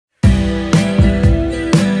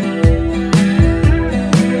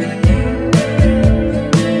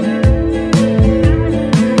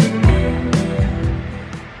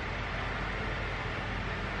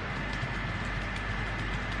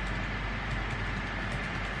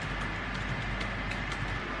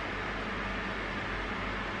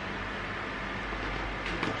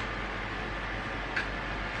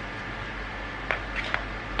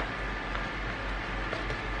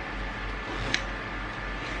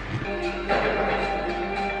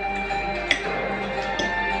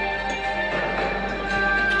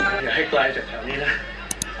อย่าให้ไกลจากแถวนี้นะ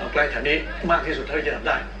เอาใกล้แถวนี้มากที่สุดเท่าที่จะทำไ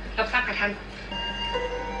ด้รับทราบค่ะท่าน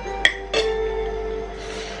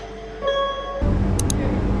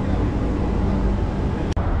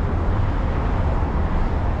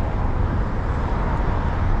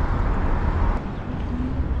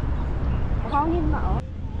Hello.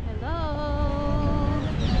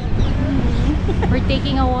 We're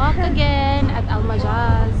taking a walk again at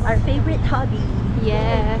Almajaz. Our favorite hobby.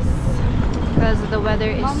 Yes. Because the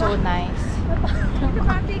weather is so nice.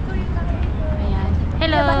 Ayan.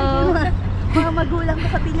 Hello. Mga magulang ko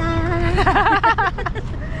sa Pinas.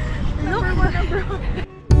 Look.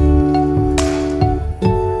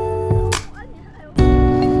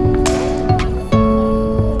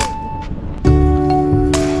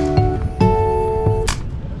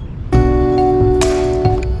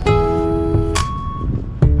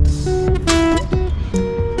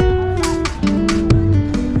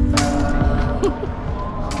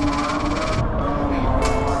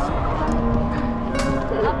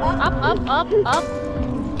 Up.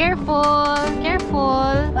 Careful.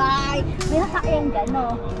 Careful. Bye. May nasakyan dyan,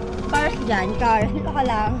 no? Cars dyan, car. Dito ka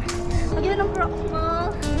lang. Lagyan ng crocs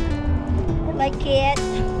mo. I like it.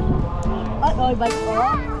 Oh, bike ko.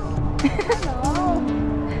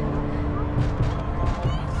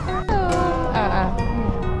 Ano?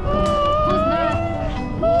 Who's that?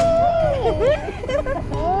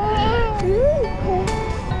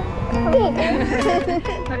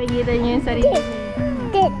 Makikita niyo yung sarili niyo.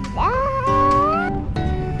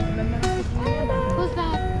 Who's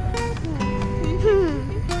that?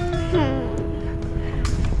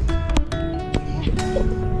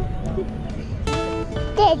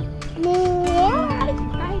 Kahit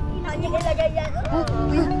ilan niya ilagay yan.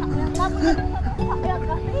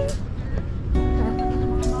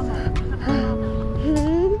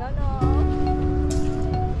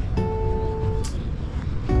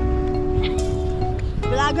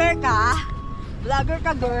 Vlogger ka? Vlogger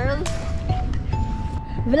ka, girl?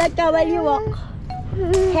 Vlog ka while you walk.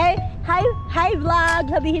 Hey, hi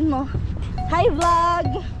vlog, sabihin mo. Hi vlog.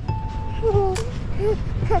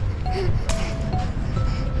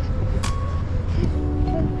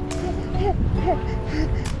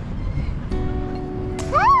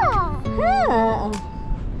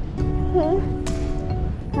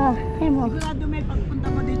 Hey mo. Sigurado may pagpunta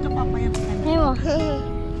mo dito, papayap ka na. Hey mo.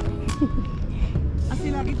 Kasi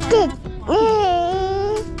lagi tayo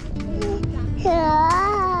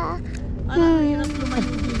ang hirap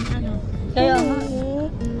lumayo din, ano. Kaya nga.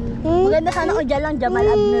 Maganda sana ko dyan lang, Jamal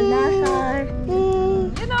Abdul Nasar.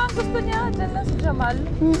 Yun ang gusto niya. Diyan lang si Jamal.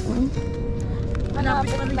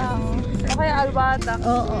 Hanapin lang. O kaya Alwada.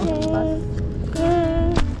 Oo.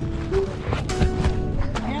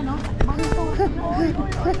 Ayan, no? Bangito.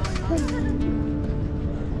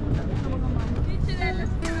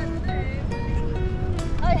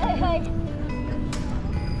 Hi.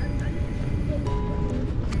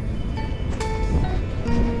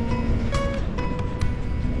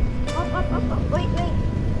 Up. Wait.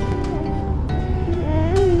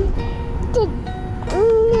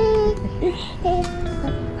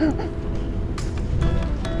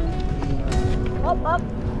 Up.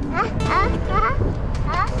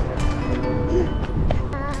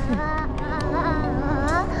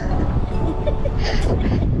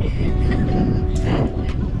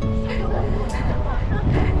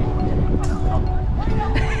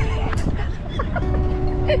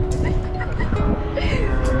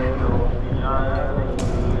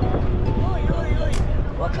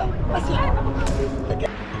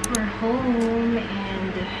 We're home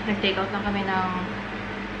and nag-take out lang kami ng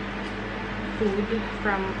food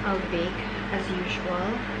from Albake as usual.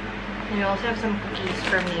 And we also have some cookies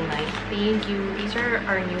from Nimay. Thank you. These are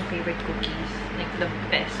our new favorite cookies. Like the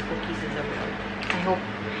best cookies in the world. I hope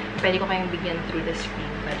pwede ko kayong bigyan through the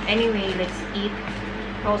screen. But anyway, let's eat.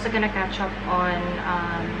 We're also gonna catch up on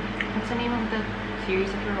what's the name of the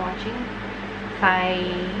series that we're watching? Thai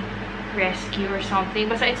Rescue or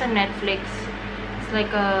something. Basta it's on Netflix. It's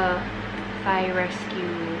like a Thai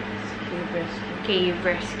rescue. Cave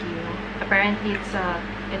rescue. Apparently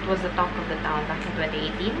it was the talk of the town back in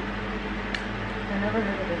 2018. I never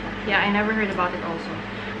heard of it. Yeah, I never heard about it also.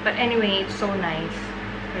 But anyway, it's so nice.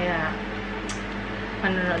 Kaya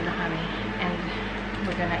manonood na kami. And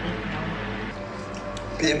we're gonna eat now.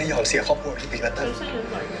 พี่ยังไม่ยอมเสียครอบครัวที่ปีนัตเตอร์